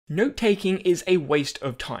Note-taking is a waste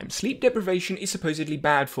of time. Sleep deprivation is supposedly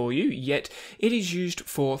bad for you, yet it is used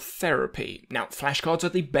for therapy. Now, flashcards are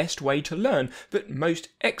the best way to learn, but most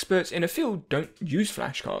experts in a field don't use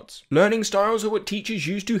flashcards. Learning styles are what teachers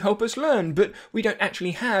use to help us learn, but we don't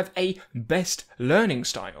actually have a best learning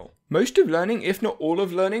style. Most of learning, if not all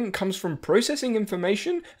of learning, comes from processing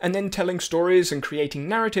information and then telling stories and creating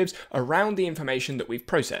narratives around the information that we've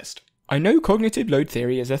processed. I know cognitive load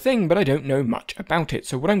theory is a thing, but I don't know much about it,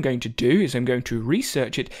 so what I'm going to do is I'm going to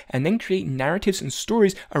research it and then create narratives and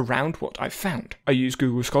stories around what I've found. I use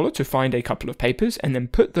Google Scholar to find a couple of papers and then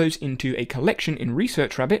put those into a collection in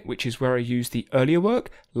ResearchRabbit, which is where I use the earlier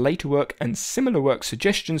work, later work, and similar work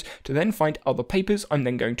suggestions to then find other papers I'm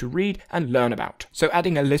then going to read and learn about. So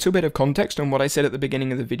adding a little bit of context on what I said at the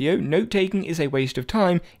beginning of the video, note-taking is a waste of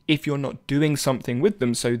time if you're not doing something with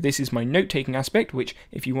them, so this is my note-taking aspect, which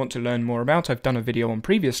if you want to learn more about, I've done a video on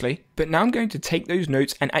previously, but now I'm going to take those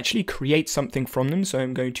notes and actually create something from them. So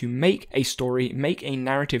I'm going to make a story, make a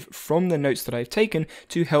narrative from the notes that I've taken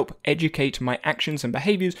to help educate my actions and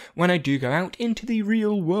behaviors when I do go out into the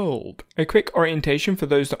real world. A quick orientation for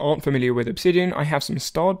those that aren't familiar with Obsidian, I have some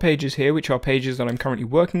starred pages here, which are pages that I'm currently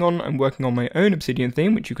working on. I'm working on my own Obsidian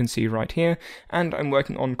theme, which you can see right here, and I'm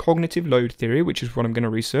working on cognitive load theory, which is what I'm going to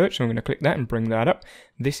research. So I'm going to click that and bring that up.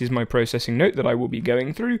 This is my processing note that I will be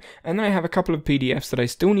going through, and then I have a couple of PDFs that I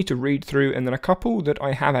still need to read through, and then a couple that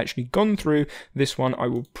I have actually gone through. This one I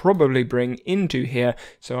will probably bring into here,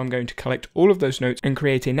 so I'm going to collect all of those notes and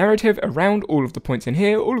create a narrative around all of the points in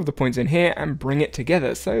here, all of the points in here, and bring it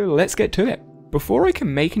together. So let's get to it. Before I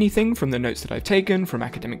can make anything from the notes that I've taken from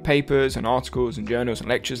academic papers and articles and journals and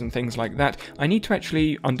lectures and things like that, I need to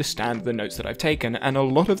actually understand the notes that I've taken, and a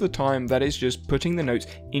lot of the time that is just putting the notes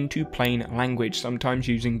into plain language, sometimes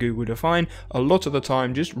using Google Define, a lot of the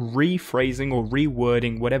time just rephrasing or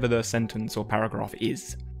rewording whatever the sentence or paragraph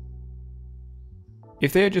is.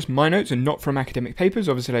 If they are just my notes and not from academic papers,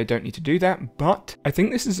 obviously I don't need to do that, but I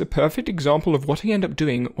think this is a perfect example of what I end up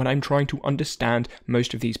doing when I'm trying to understand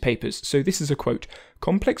most of these papers. So this is a quote: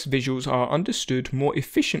 "Complex visuals are understood more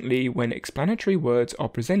efficiently when explanatory words are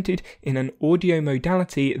presented in an audio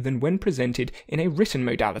modality than when presented in a written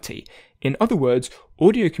modality. In other words,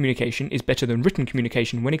 audio communication is better than written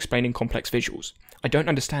communication when explaining complex visuals." I don't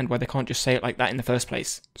understand why they can't just say it like that in the first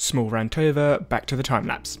place. Small rant over, back to the time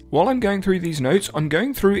lapse. While I'm going through these notes, I'm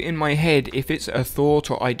going through in my head if it's a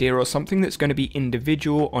thought or idea or something that's going to be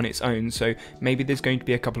individual on its own. So maybe there's going to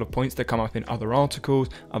be a couple of points that come up in other articles,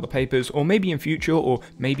 other papers, or maybe in future, or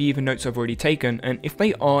maybe even notes I've already taken. And if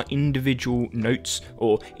they are individual notes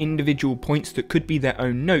or individual points that could be their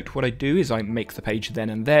own note, what I do is I make the page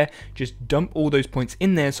then and there, just dump all those points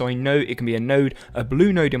in there so I know it can be a node, a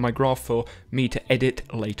blue node in my graph for me to edit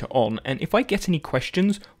later on. And if I get any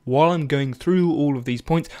questions while I'm going through all of these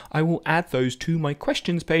points, I will add those to my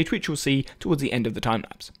questions page, which you'll see towards the end of the time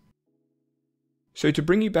lapse. So to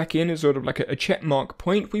bring you back in as sort of like a check mark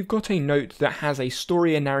point, we've got a note that has a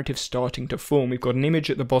story and narrative starting to form. We've got an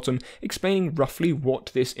image at the bottom explaining roughly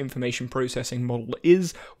what this information processing model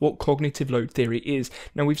is, what cognitive load theory is.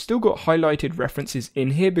 Now we've still got highlighted references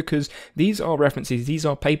in here because these are references, these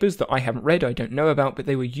are papers that I haven't read, I don't know about, but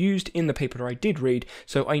they were used in the paper I did read.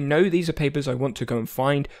 So I know these are papers I want to go and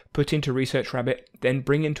find, put into ResearchRabbit, then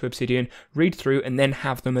bring into Obsidian, read through, and then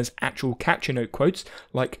have them as actual capture note quotes,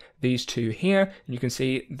 like these two here, and you can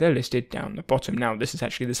see they're listed down the bottom. Now this is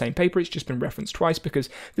actually the same paper, it's just been referenced twice because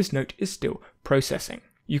this note is still processing.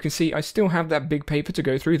 You can see I still have that big paper to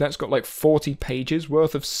go through. That's got like 40 pages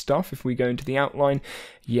worth of stuff. If we go into the outline,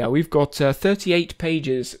 yeah, we've got 38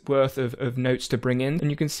 pages worth of notes to bring in. And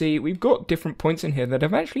you can see we've got different points in here that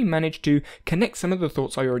I've actually managed to connect some of the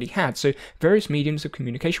thoughts I already had. So various mediums of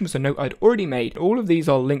communication was a note I'd already made. All of these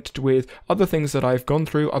are linked with other things that I've gone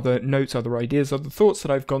through, other notes, other ideas, other thoughts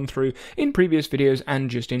that I've gone through in previous videos and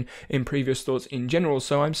just in previous thoughts in general.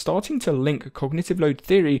 So I'm starting to link cognitive load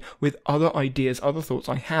theory with other ideas, other thoughts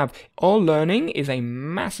I have. All learning is a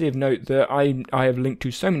massive note that I have linked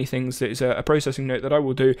to so many things. That is a processing note that I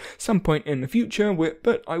will do some point in the future,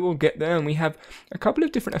 but I will get there, and we have a couple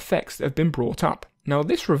of different effects that have been brought up. Now,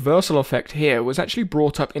 this reversal effect here was actually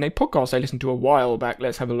brought up in a podcast I listened to a while back.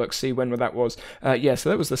 Let's have a look, see when that was. Yeah, so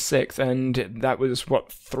that was the 6th, and that was,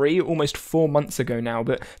 what, 3, almost 4 months ago now.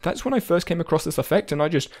 But that's when I first came across this effect, and I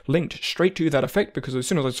just linked straight to that effect, because as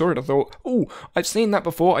soon as I saw it, I thought, oh, I've seen that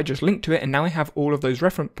before. I just linked to it, and now I have all of those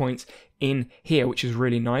reference points in here, which is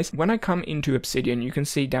really nice. When I come into Obsidian, you can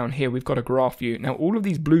see down here we've got a graph view. Now all of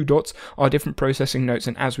these blue dots are different processing notes,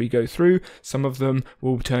 and as we go through, some of them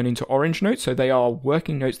will turn into orange notes, so they are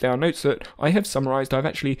working notes. They are notes that I have summarized, I've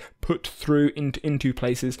actually put through into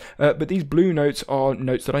places, but these blue notes are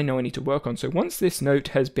notes that I know I need to work on. So once this note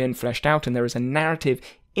has been fleshed out and there is a narrative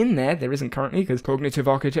in there isn't currently because cognitive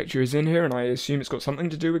architecture is in here, and I assume it's got something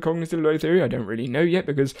to do with cognitive load theory. I don't really know yet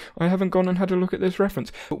because I haven't gone and had a look at this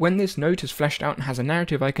reference. But when this note is fleshed out and has a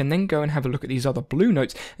narrative, I can then go and have a look at these other blue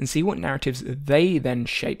notes and see what narratives they then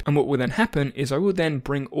shape. And what will then happen is I will then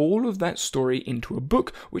bring all of that story into a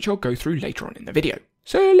book, which I'll go through later on in the video.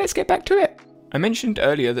 So let's get back to it. I mentioned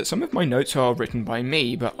earlier that some of my notes are written by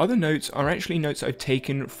me, but other notes are actually notes I've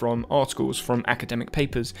taken from articles, from academic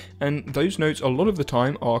papers, and those notes a lot of the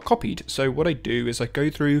time are copied. So what I do is I go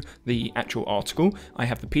through the actual article, I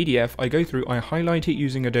have the PDF, I go through, I highlight it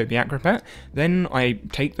using Adobe Acrobat, then I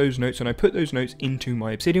take those notes and I put those notes into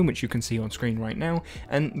my Obsidian, which you can see on screen right now,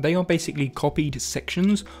 and they are basically copied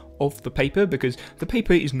sections of the paper, because the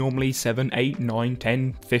paper is normally 7, 8, 9,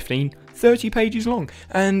 10, 15, 30 pages long,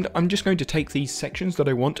 and I'm just going to take these sections that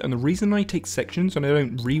I want. And the reason I take sections and I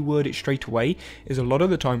don't reword it straight away is a lot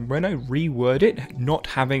of the time when I reword it, not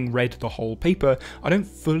having read the whole paper, I don't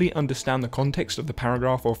fully understand the context of the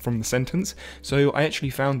paragraph or from the sentence. So I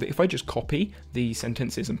actually found that if I just copy the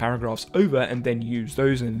sentences and paragraphs over and then use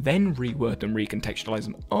those and then reword them, recontextualize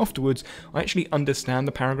them afterwards, I actually understand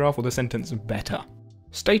the paragraph or the sentence better.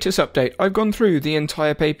 Status update. I've gone through the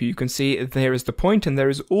entire paper. You can see there is the point and there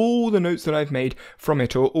is all the notes that I've made from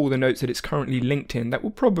it, or all the notes that it's currently linked in. That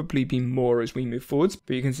will probably be more as we move forwards,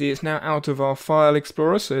 but you can see it's now out of our file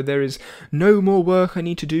explorer, so there is no more work I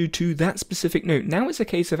need to do to that specific note. Now it's a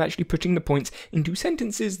case of actually putting the points into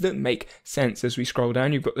sentences that make sense. As we scroll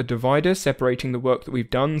down, you've got the divider separating the work that we've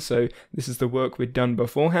done, so this is the work we've done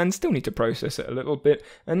beforehand, still need to process it a little bit,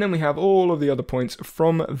 and then we have all of the other points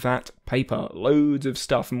from that paper, loads of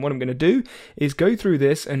stuff. And what I'm going to do is go through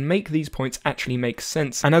this and make these points actually make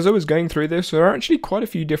sense. And as I was going through this, there are actually quite a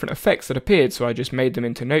few different effects that appeared, so I just made them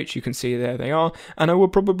into notes. You can see there they are, and I will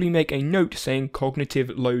probably make a note saying cognitive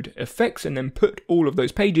load effects and then put all of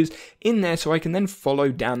those pages in there so I can then follow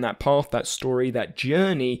down that path, that story, that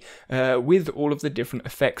journey with all of the different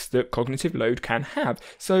effects that cognitive load can have.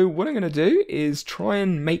 So what I'm going to do is try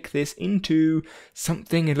and make this into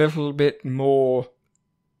something a little bit more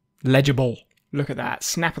legible. Look at that,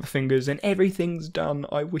 snap of the fingers and everything's done.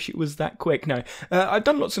 I wish it was that quick. No, I've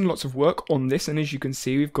done lots and lots of work on this, and as you can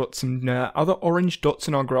see, we've got some other orange dots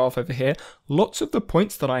in our graph over here. Lots of the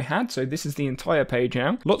points that I had, so this is the entire page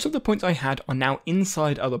now, lots of the points I had are now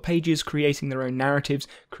inside other pages, creating their own narratives,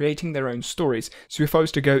 creating their own stories. So if I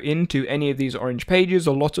was to go into any of these orange pages,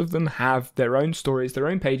 a lot of them have their own stories, their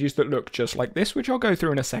own pages that look just like this, which I'll go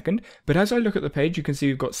through in a second. But as I look at the page, you can see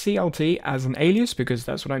we've got CLT as an alias, because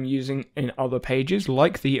that's what I'm using in other pages,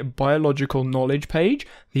 like the biological knowledge page,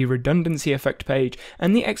 the redundancy effect page,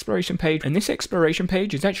 and the exploration page. And this exploration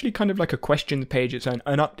page is actually kind of like a questions page. It's an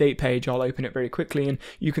update page. I'll open it very quickly, and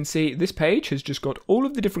you can see this page has just got all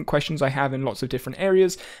of the different questions I have in lots of different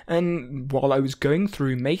areas. And while I was going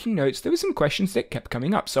through making notes, there were some questions that kept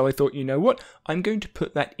coming up, so I thought, you know what, I'm going to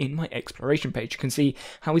put that in my exploration page. You can see,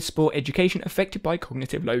 how is sport education affected by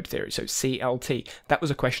cognitive load theory? So CLT, that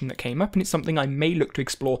was a question that came up, and it's something I may look to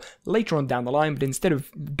explore later on down the line. But instead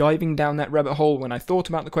of diving down that rabbit hole when I thought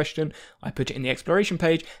about the question, I put it in the exploration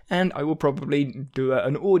page, and I will probably do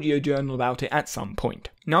an audio journal about it at some point.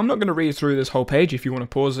 Now, I'm not going to read through this whole page. If you want to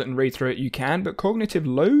pause it and read through it, you can, but cognitive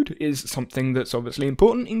load is something that's obviously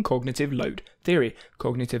important in cognitive load theory.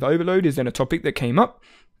 Cognitive overload is then a topic that came up.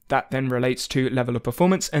 That then relates to level of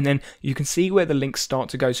performance, and then you can see where the links start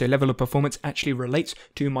to go. So level of performance actually relates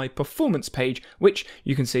to my performance page, which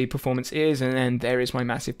you can see performance is, and then there is my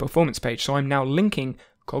massive performance page. So I'm now linking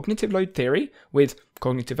cognitive load theory with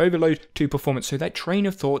cognitive overload to performance. So that train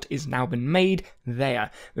of thought is now been made there.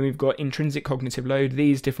 Then we've got intrinsic cognitive load,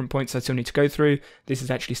 these different points I still need to go through. This is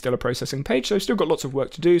actually still a processing page, so I've still got lots of work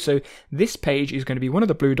to do. So this page is going to be one of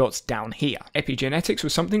the blue dots down here. Epigenetics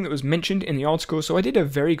was something that was mentioned in the article, so I did a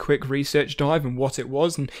very quick research dive on what it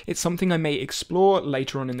was, and it's something I may explore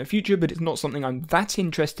later on in the future, but it's not something I'm that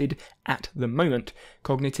interested at the moment.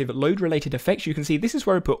 Cognitive load related effects, you can see this is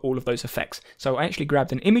where I put all of those effects. So I actually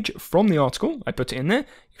grabbed an image from the article, I put it in there.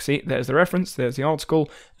 You can see there's the reference, there's the article,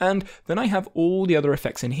 and then I have all the other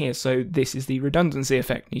effects in here. So this is the redundancy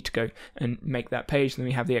effect. Need to go and make that page. Then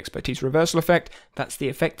we have the expertise reversal effect. That's the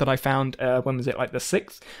effect that I found, when was it, like the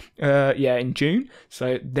 6th? Yeah, in June.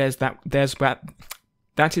 So there's that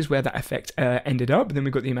That is where that effect ended up. Then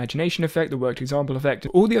we've got the imagination effect, the worked example effect,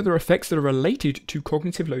 all the other effects that are related to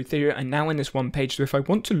cognitive load theory are now in this one page. So if I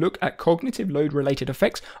want to look at cognitive load related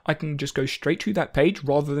effects, I can just go straight to that page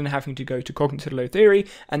rather than having to go to cognitive load theory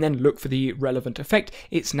and then look for the relevant effect.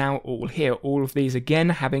 It's now all here. All of these again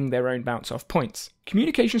having their own bounce off points.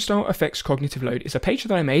 Communication style affects cognitive load is a page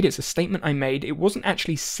that I made. It's a statement I made. It wasn't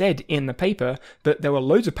actually said in the paper, but there were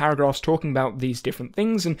loads of paragraphs talking about these different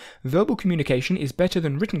things, and verbal communication is better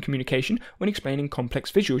than written communication when explaining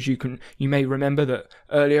complex visuals. You may remember that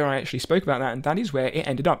earlier I actually spoke about that, and that is where it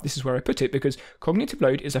ended up. This is where I put it, because cognitive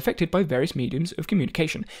load is affected by various mediums of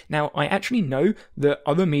communication. Now, I actually know that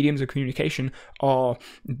other mediums of communication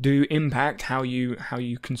do impact how you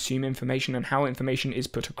consume information and how information is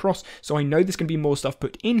put across, so I know there's going to be more stuff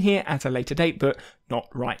put in here at a later date, but not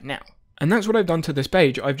right now. And that's what I've done to this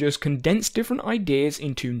page. I've just condensed different ideas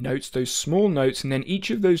into notes, those small notes, and then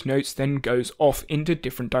each of those notes then goes off into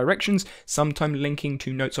different directions, sometimes linking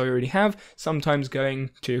to notes I already have, sometimes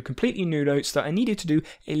going to completely new notes that I needed to do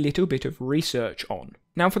a little bit of research on.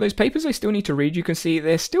 Now for those papers I still need to read, you can see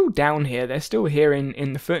they're still down here, they're still here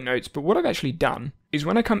in the footnotes, but what I've actually done is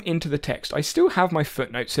when I come into the text, I still have my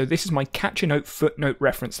footnotes, so this is my capture note footnote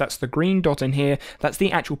reference, that's the green dot in here, that's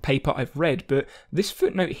the actual paper I've read, but this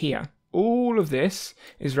footnote here, all of this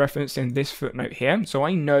is referenced in this footnote here, so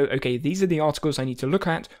I know, okay, these are the articles I need to look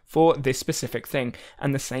at for this specific thing,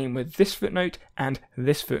 and the same with this footnote and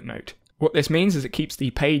this footnote. What this means is it keeps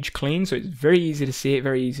the page clean, so it's very easy to see it,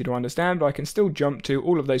 very easy to understand, but I can still jump to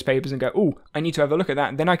all of those papers and go, oh, I need to have a look at that,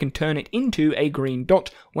 and then I can turn it into a green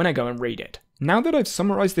dot when I go and read it. Now that I've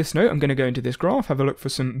summarized this note, I'm going to go into this graph, have a look for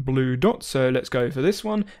some blue dots, so let's go for this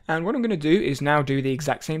one, and what I'm going to do is now do the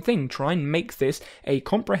exact same thing, try and make this a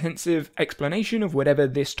comprehensive explanation of whatever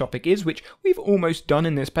this topic is, which we've almost done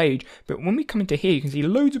in this page, but when we come into here you can see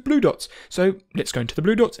loads of blue dots, so let's go into the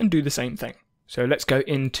blue dots and do the same thing. So let's go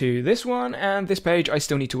into this one, and this page I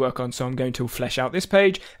still need to work on, so I'm going to flesh out this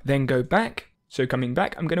page, then go back. So coming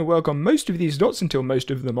back, I'm going to work on most of these dots until most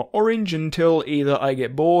of them are orange, until either I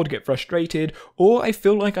get bored, get frustrated, or I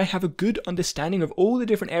feel like I have a good understanding of all the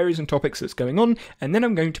different areas and topics that's going on, and then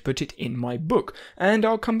I'm going to put it in my book, and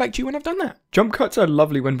I'll come back to you when I've done that. Jump cuts are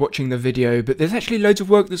lovely when watching the video, but there's actually loads of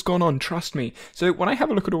work that's gone on, trust me. So when I have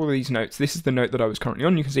a look at all of these notes, this is the note that I was currently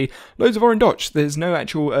on, you can see loads of orange dots, there's no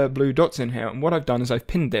actual blue dots in here, and what I've done is I've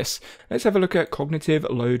pinned this. Let's have a look at cognitive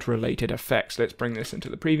load related effects. Let's bring this into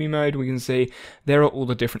the preview mode, we can see there are all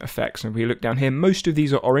the different effects, and if we look down here, most of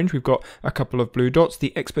these are orange, we've got a couple of blue dots,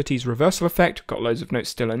 the expertise reversal effect, got loads of notes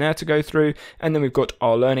still in there to go through, and then we've got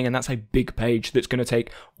our learning, and that's a big page that's going to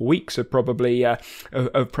take weeks of probably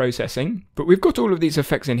of processing. But we've got all of these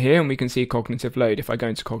effects in here, and we can see cognitive load. If I go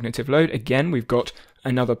into cognitive load, again, we've got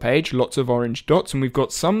another page, lots of orange dots, and we've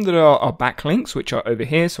got some that are backlinks, which are over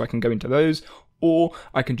here, so I can go into those, or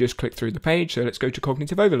I can just click through the page. So let's go to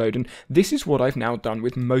cognitive overload, and this is what I've now done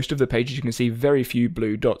with most of the pages. You can see very few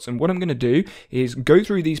blue dots, and what I'm going to do is go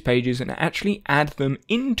through these pages and actually add them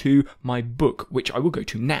into my book, which I will go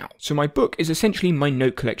to now. So my book is essentially my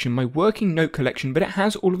note collection, my working note collection, but it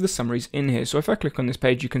has all of the summaries in here. So if I click on this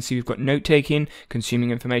page, you can see we've got note taking, consuming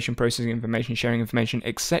information, processing information, sharing information,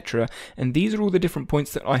 etc. And these are all the different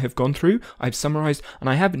points that I have gone through, I've summarized, and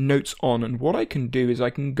I have notes on. And what I can do is I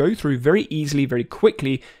can go through very easily, very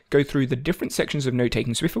quickly, go through the different sections of note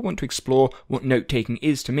taking. So if I want to explore what note taking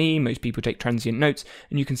is to me, most people take transient notes,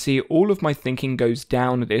 and you can see all of my thinking goes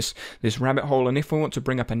down this rabbit hole. And if I want to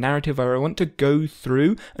bring up a narrative, or I want to go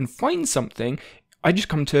through and find something, I just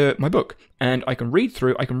come to my book and I can read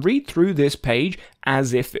through this page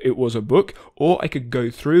as if it was a book, or I could go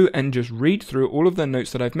through and just read through all of the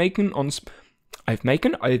notes that I've made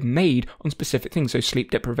on specific things. So sleep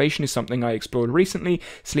deprivation is something I explored recently.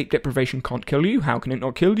 Sleep deprivation can't kill you. How can it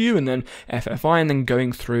not kill you? And then FFI, and then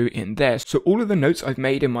going through in there. So all of the notes I've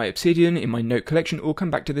made in my Obsidian, in my note collection, all come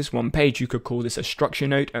back to this one page. You could call this a structure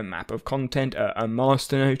note, a map of content, a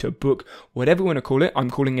master note, a book, whatever you want to call it. I'm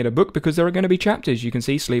calling it a book because there are going to be chapters. You can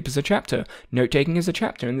see sleep is a chapter, note taking is a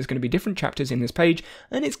chapter, and there's going to be different chapters in this page,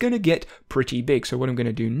 and it's going to get pretty big. So what I'm going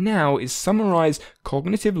to do now is summarize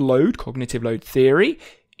cognitive load theory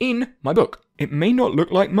in my book. It may not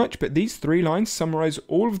look like much, but these 3 lines summarize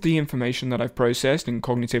all of the information that I've processed in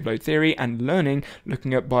cognitive load theory and learning,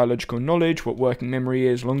 looking at biological knowledge, what working memory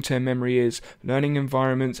is, long-term memory is, learning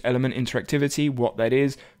environments, element interactivity, what that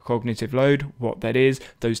is, cognitive load, what that is,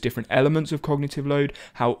 those different elements of cognitive load,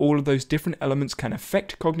 how all of those different elements can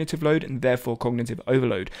affect cognitive load and therefore cognitive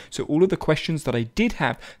overload. So all of the questions that I did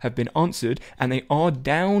have been answered, and they are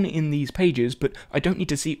down in these pages, but I don't need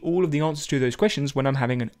to see all of the answers to those questions when I'm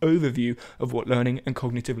having an overview of what learning and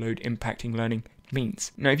cognitive load impacting learning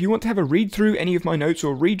means. Now, if you want to have a read through any of my notes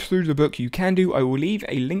or read through the book, you can do. I will leave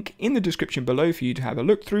a link in the description below for you to have a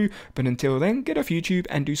look through, but until then, get off YouTube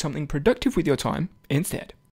and do something productive with your time instead.